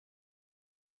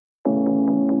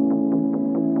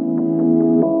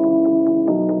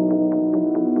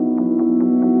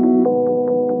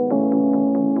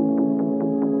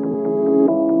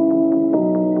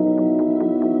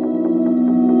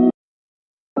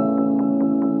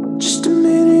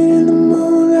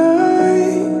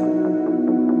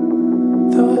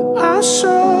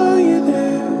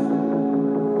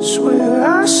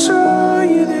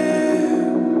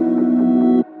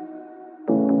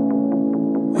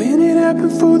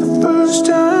happened for the first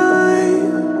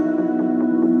time.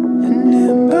 An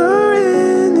ember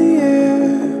in the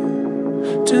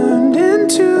air turned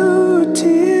into a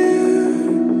tear.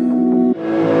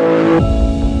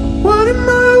 What am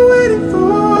I waiting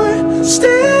for?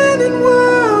 Standing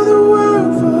while the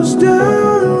world falls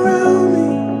down around me,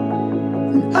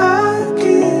 and I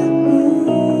can't move.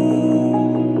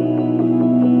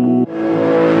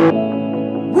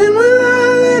 When will I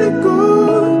let it go?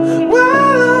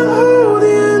 While I'm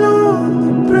holding on,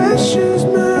 the pressure's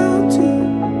mounting,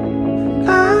 and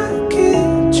I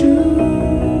can't choose.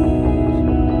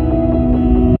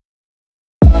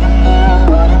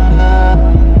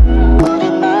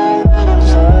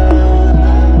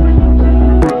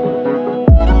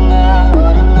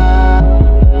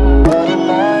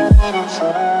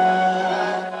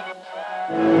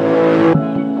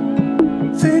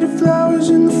 Faded flowers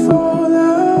in the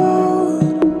fallout,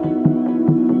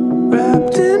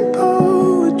 wrapped in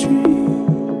poetry,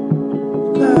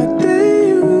 like they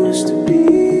used to be.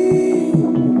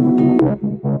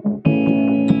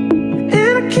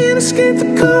 And I can't escape the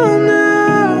calm